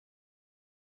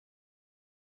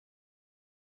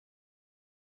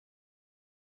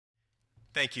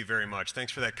Thank you very much.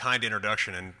 Thanks for that kind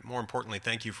introduction, and more importantly,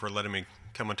 thank you for letting me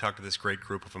come and talk to this great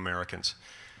group of Americans.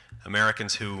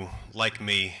 Americans who, like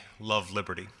me, love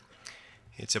liberty.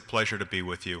 It's a pleasure to be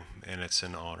with you, and it's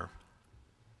an honor.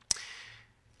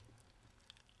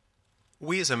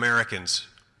 We as Americans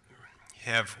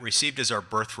have received as our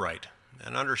birthright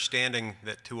an understanding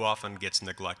that too often gets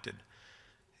neglected.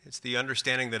 It's the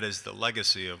understanding that is the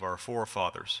legacy of our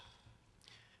forefathers.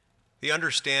 The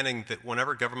understanding that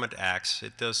whenever government acts,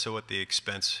 it does so at the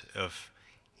expense of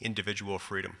individual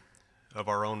freedom, of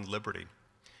our own liberty.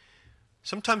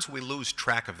 Sometimes we lose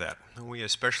track of that, and we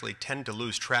especially tend to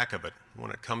lose track of it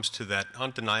when it comes to that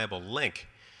undeniable link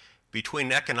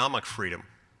between economic freedom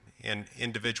and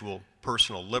individual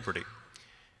personal liberty.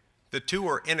 The two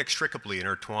are inextricably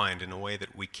intertwined in a way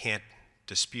that we can't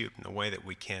dispute, in a way that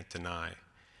we can't deny,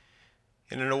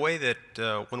 and in a way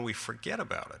that when we forget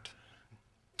about it,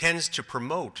 tends to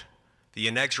promote the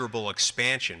inexorable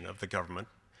expansion of the government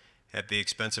at the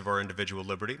expense of our individual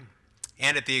liberty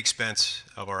and at the expense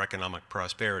of our economic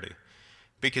prosperity,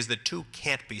 because the two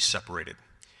can't be separated.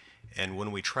 And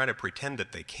when we try to pretend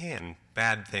that they can,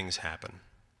 bad things happen.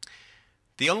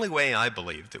 The only way I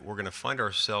believe that we're going to find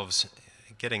ourselves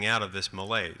getting out of this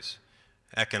malaise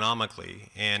economically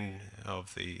and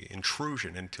of the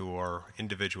intrusion into our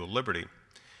individual liberty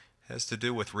has to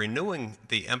do with renewing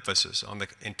the emphasis on the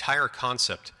entire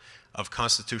concept of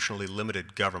constitutionally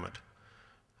limited government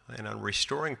and on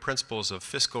restoring principles of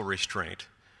fiscal restraint,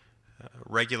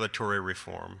 regulatory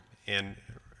reform, and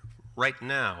right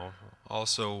now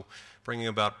also bringing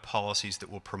about policies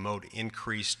that will promote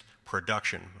increased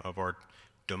production of our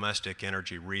domestic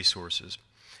energy resources.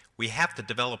 We have to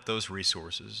develop those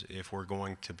resources if we're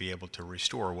going to be able to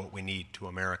restore what we need to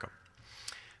America.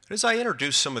 As I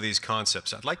introduce some of these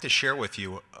concepts, I'd like to share with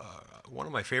you one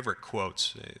of my favorite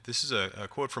quotes. This is a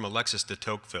quote from Alexis de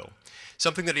Tocqueville,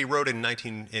 something that he wrote in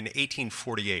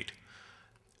 1848,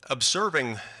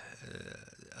 observing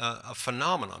a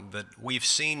phenomenon that we've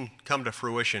seen come to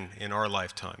fruition in our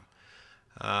lifetime,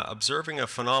 observing a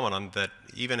phenomenon that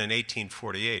even in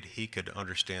 1848 he could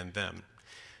understand then,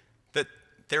 that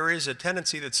there is a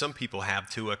tendency that some people have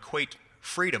to equate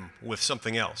freedom with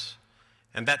something else,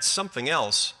 and that something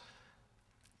else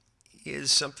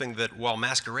is something that, while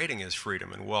masquerading as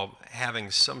freedom and while having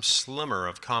some slimmer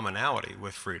of commonality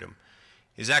with freedom,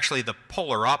 is actually the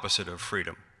polar opposite of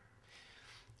freedom.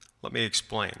 Let me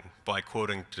explain by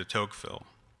quoting de Tocqueville.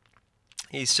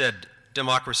 He said,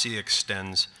 "Democracy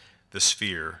extends the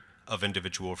sphere of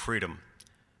individual freedom.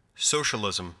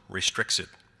 Socialism restricts it.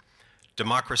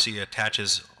 Democracy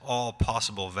attaches all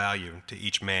possible value to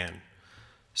each man.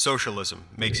 Socialism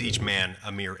makes each man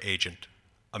a mere agent,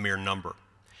 a mere number.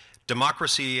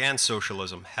 Democracy and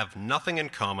socialism have nothing in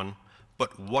common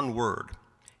but one word: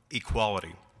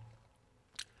 equality.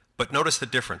 But notice the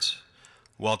difference.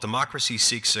 While democracy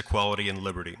seeks equality and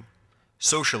liberty,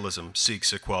 socialism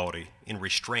seeks equality in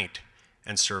restraint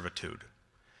and servitude.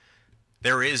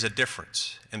 There is a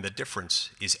difference, and the difference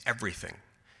is everything."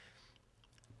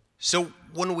 So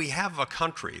when we have a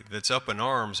country that's up in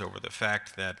arms over the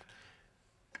fact that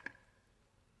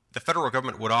the federal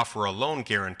government would offer a loan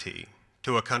guarantee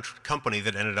to a company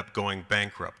that ended up going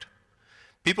bankrupt,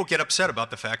 people get upset about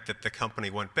the fact that the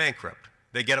company went bankrupt.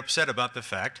 They get upset about the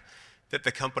fact that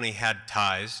the company had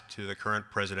ties to the current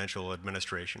presidential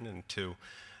administration and to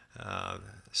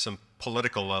some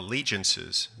political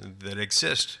allegiances that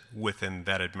exist within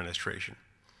that administration.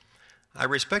 I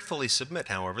respectfully submit,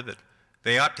 however, that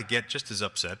they ought to get just as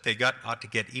upset. They ought to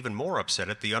get even more upset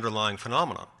at the underlying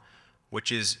phenomenon,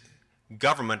 which is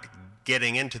government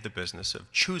getting into the business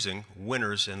of choosing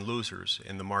winners and losers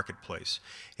in the marketplace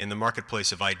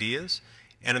of ideas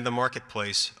and in the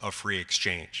marketplace of free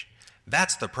exchange.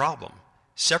 That's the problem,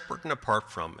 separate and apart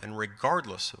from, and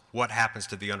regardless of what happens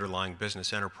to the underlying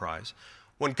business enterprise,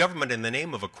 when government, in the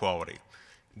name of equality,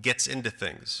 gets into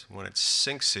things, when it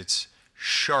sinks its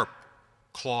sharp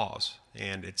claws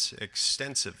and its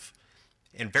extensive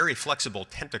and very flexible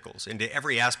tentacles into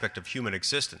every aspect of human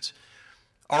existence,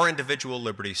 our individual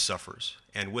liberty suffers,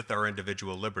 and with our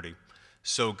individual liberty,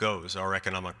 so goes our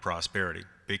economic prosperity,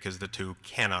 because the two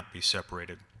cannot be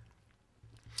separated.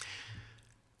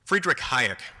 Friedrich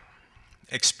Hayek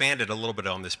expanded a little bit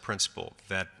on this principle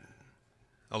that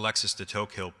Alexis de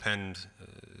Tocqueville penned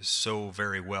so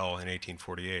very well in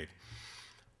 1848.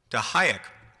 To Hayek,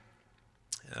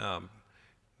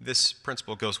 this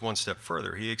principle goes one step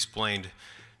further. He explained,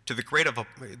 to the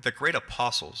great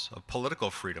apostles of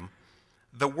political freedom,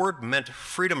 the word meant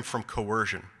freedom from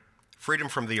coercion, freedom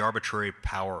from the arbitrary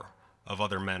power of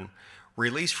other men,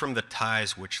 release from the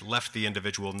ties which left the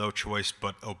individual no choice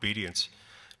but obedience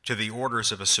to the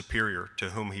orders of a superior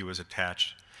to whom he was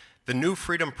attached. The new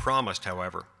freedom promised,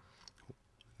 however,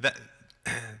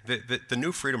 the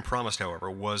new freedom promised, however,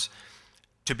 was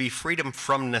to be freedom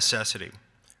from necessity,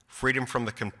 freedom from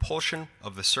the compulsion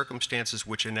of the circumstances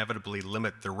which inevitably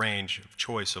limit the range of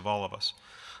choice of all of us,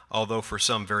 although for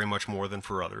some very much more than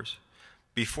for others.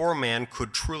 Before man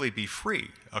could truly be free,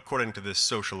 according to this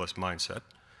socialist mindset,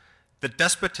 the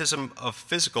despotism of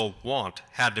physical want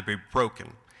had to be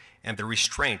broken, and the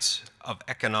restraints of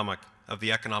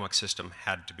the economic system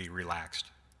had to be relaxed.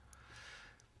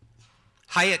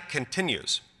 Hayek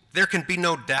continues, there can be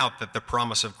no doubt that the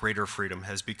promise of greater freedom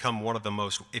has become one of the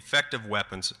most effective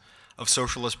weapons of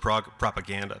socialist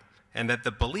propaganda, and that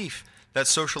the belief that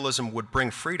socialism would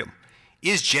bring freedom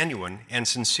is genuine and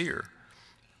sincere.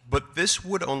 But this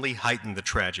would only heighten the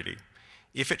tragedy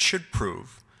if it should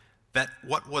prove that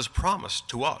what was promised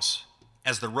to us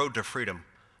as the road to freedom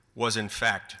was in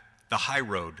fact the high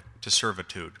road to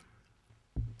servitude.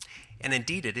 And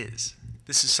indeed it is.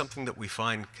 This is something that we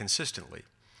find consistently,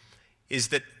 is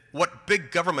that what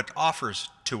big government offers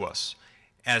to us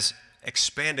as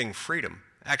expanding freedom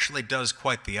actually does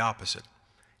quite the opposite,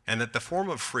 and that the form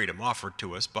of freedom offered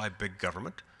to us by big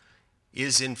government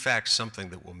is in fact something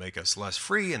that will make us less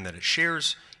free, and that it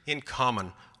shares in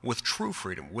common with true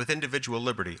freedom, with individual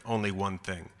liberty, only one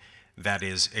thing, that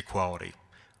is equality.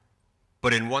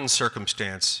 But in one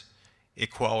circumstance,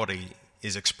 equality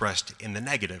is expressed in the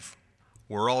negative.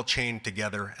 We're all chained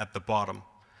together at the bottom,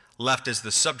 left as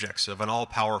the subjects of an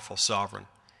all-powerful sovereign.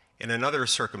 In another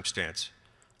circumstance,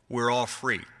 we're all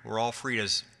free. We're all free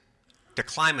to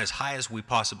climb as high as we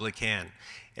possibly can,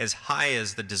 as high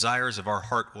as the desires of our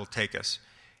heart will take us,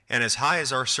 and as high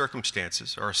as our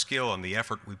circumstances, our skill, and the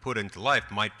effort we put into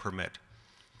life might permit.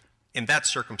 In that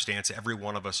circumstance, every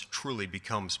one of us truly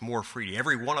becomes more free.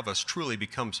 Every one of us truly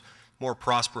becomes more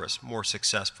prosperous, more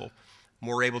successful,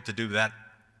 more able to do that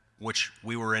which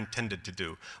we were intended to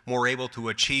do, more able to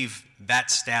achieve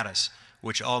that status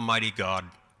which Almighty God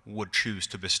would choose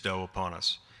to bestow upon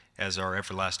us as our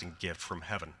everlasting gift from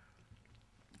heaven.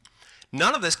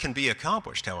 None of this can be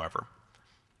accomplished, however,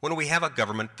 when we have a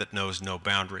government that knows no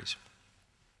boundaries.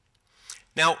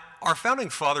 Now, our founding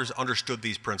fathers understood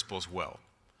these principles well.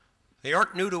 They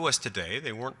aren't new to us today.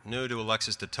 They weren't new to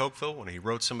Alexis de Tocqueville when he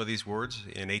wrote some of these words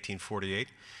in 1848.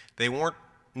 They weren't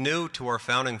new to our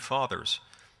founding fathers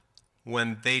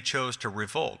when they chose to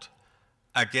revolt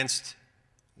against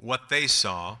what they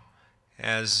saw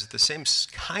as the same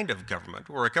kind of government,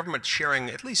 or a government sharing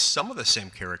at least some of the same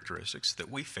characteristics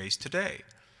that we face today.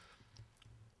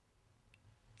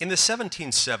 In the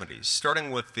 1770s, starting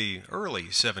with the early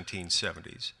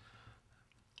 1770s,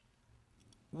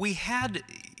 we had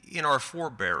in our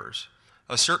forebears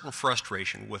a certain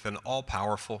frustration with an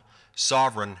all-powerful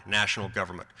sovereign national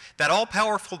government. That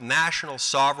all-powerful national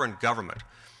sovereign government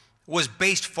was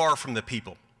based far from the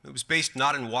people. It was based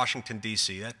not in Washington,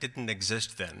 D.C. That didn't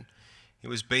exist then. It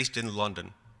was based in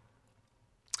London.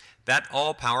 That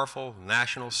all-powerful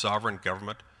national sovereign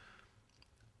government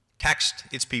taxed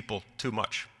its people too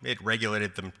much. It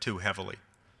regulated them too heavily.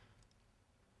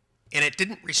 And it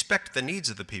didn't respect the needs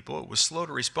of the people. It was slow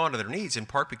to respond to their needs, in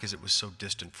part because it was so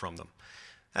distant from them.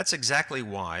 That's exactly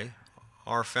why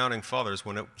our founding fathers,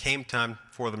 when it came time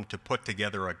for them to put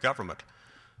together a government,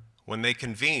 when they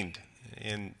convened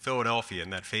in Philadelphia in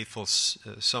that fateful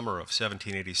summer of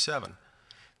 1787,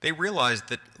 they realized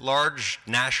that large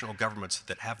national governments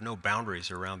that have no boundaries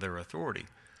around their authority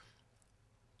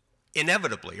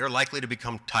inevitably are likely to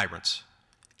become tyrants.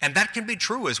 And that can be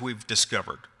true, as we've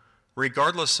discovered,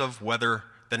 regardless of whether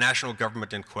the national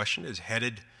government in question is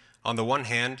headed, on the one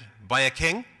hand, by a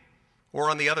king, or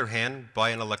on the other hand, by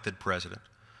an elected president.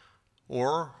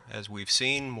 Or, as we've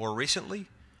seen more recently,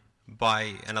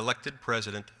 by an elected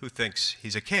president who thinks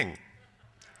he's a king.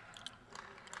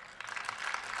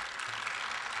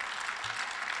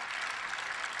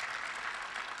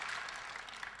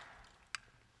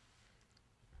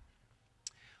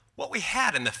 What we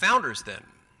had in the founders then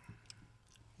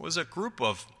was a group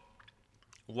of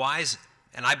wise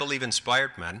and I believe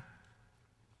inspired men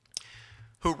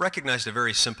who recognized a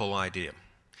very simple idea.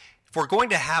 If we're going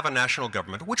to have a national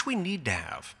government, which we need to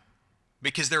have,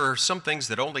 because there are some things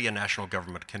that only a national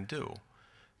government can do,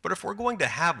 but if we're going to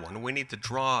have one, we need to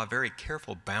draw a very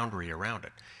careful boundary around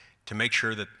it to make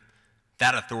sure that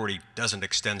that authority doesn't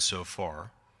extend so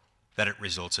far that it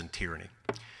results in tyranny.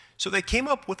 So they came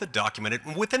up with a document,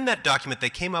 and within that document they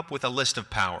came up with a list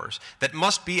of powers that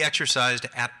must be exercised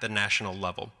at the national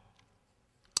level.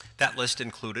 That list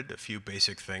included a few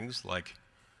basic things like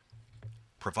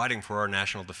providing for our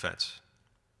national defense,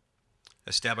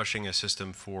 establishing a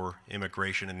system for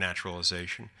immigration and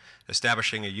naturalization,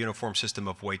 establishing a uniform system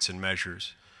of weights and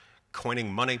measures,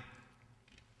 coining money.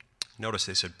 Notice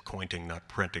they said cointing, not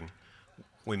printing.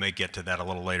 We may get to that a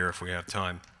little later if we have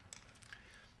time.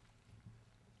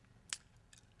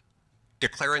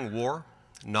 Declaring war,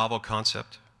 novel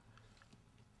concept.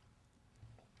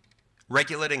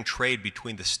 Regulating trade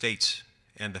between the states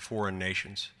and the foreign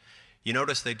nations. You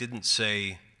notice they didn't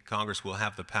say Congress will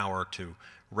have the power to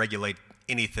regulate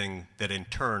anything that in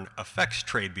turn affects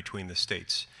trade between the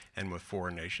states and with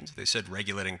foreign nations. They said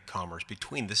regulating commerce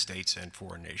between the states and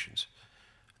foreign nations.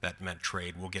 That meant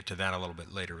trade. We'll get to that a little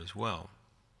bit later as well.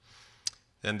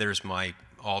 Then there's my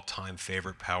all-time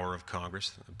favorite power of Congress,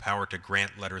 the power to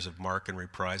grant letters of marque and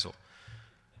reprisal.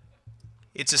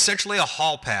 It's essentially a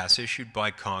hall pass issued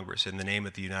by Congress in the name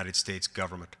of the United States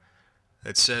government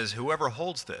that says whoever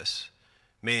holds this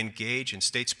may engage in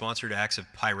state-sponsored acts of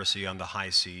piracy on the high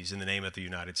seas in the name of the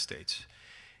United States.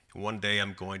 One day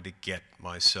I'm going to get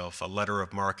myself a letter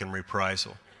of marque and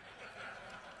reprisal.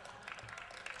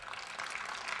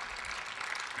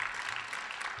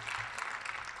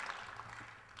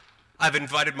 I've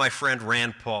invited my friend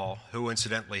Rand Paul, who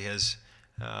incidentally has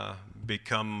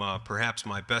become perhaps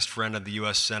my best friend in the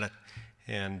U.S. Senate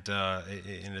and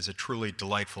is a truly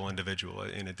delightful individual,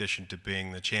 in addition to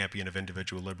being the champion of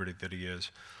individual liberty that he is.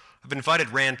 I've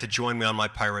invited Rand to join me on my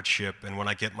pirate ship, and when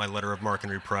I get my letter of marque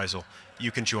and reprisal,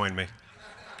 you can join me.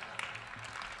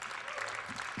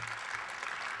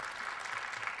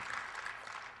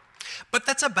 But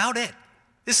that's about it.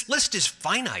 This list is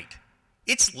finite.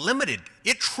 It's limited.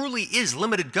 It truly is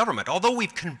limited government, although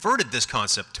we've converted this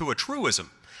concept to a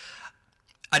truism.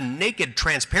 A naked,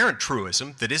 transparent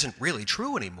truism that isn't really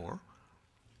true anymore.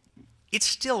 It's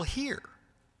still here.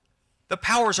 The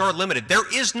powers are limited.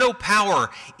 There is no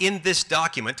power in this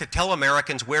document to tell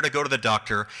Americans where to go to the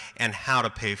doctor and how to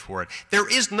pay for it. There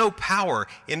is no power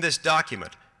in this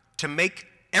document to make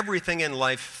everything in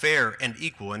life fair and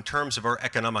equal in terms of our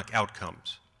economic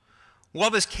outcomes. While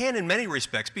this can, in many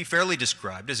respects, be fairly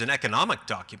described as an economic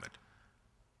document,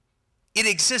 it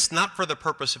exists not for the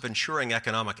purpose of ensuring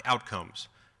economic outcomes,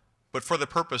 but for the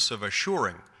purpose of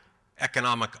assuring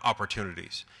economic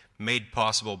opportunities made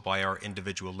possible by our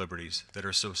individual liberties that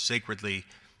are so sacredly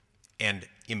and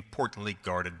importantly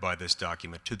guarded by this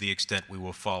document, to the extent we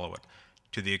will follow it,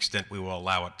 to the extent we will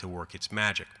allow it to work its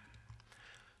magic.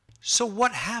 So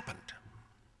what happened?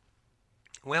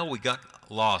 Well, we got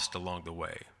lost along the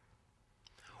way.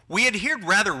 We adhered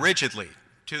rather rigidly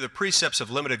to the precepts of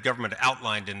limited government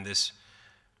outlined in this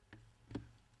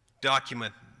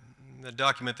document, the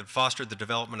document that fostered the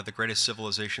development of the greatest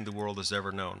civilization the world has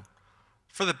ever known.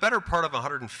 For the better part of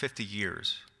 150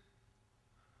 years,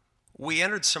 we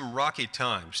entered some rocky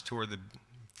times toward the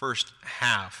first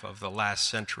half of the last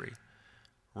century.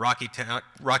 Rocky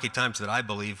times that I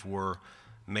believe were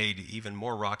made even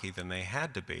more rocky than they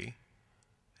had to be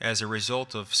as a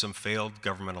result of some failed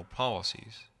governmental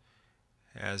policies,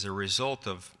 as a result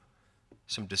of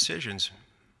some decisions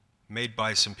made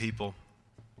by some people,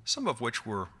 some of which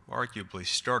were arguably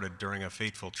started during a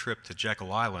fateful trip to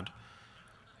Jekyll Island,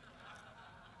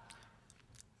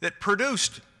 that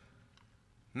produced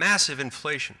massive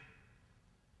inflation,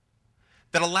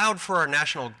 that allowed for our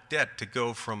national debt to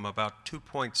go from about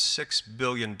 $2.6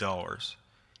 billion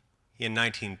in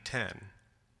 1910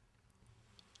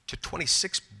 to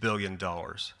 $26 billion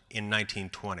in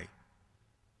 1920.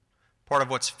 Part of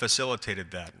what's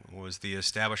facilitated that was the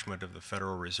establishment of the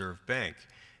Federal Reserve Bank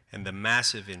and the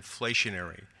massive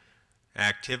inflationary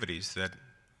activities that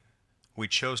we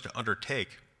chose to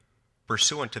undertake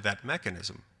pursuant to that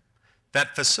mechanism.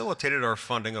 That facilitated our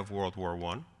funding of World War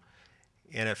I,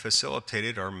 and it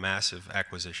facilitated our massive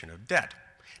acquisition of debt.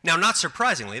 Now, not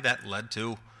surprisingly, that led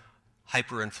to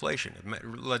hyperinflation.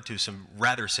 It led to some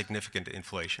rather significant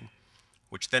inflation,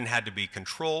 which then had to be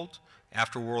controlled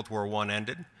after World War I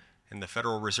ended, and the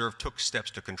Federal Reserve took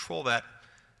steps to control that.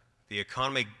 The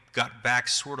economy got back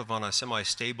sort of on a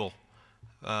semi-stable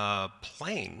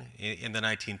plane in the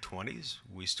 1920s.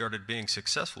 We started being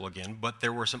successful again, but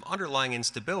there were some underlying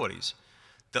instabilities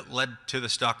that led to the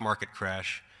stock market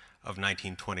crash of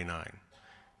 1929.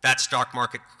 That stock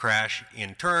market crash,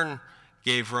 in turn,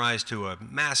 gave rise to a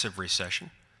massive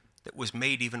recession that was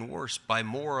made even worse by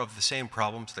more of the same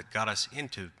problems that got us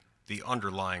into the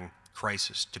underlying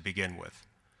crisis to begin with.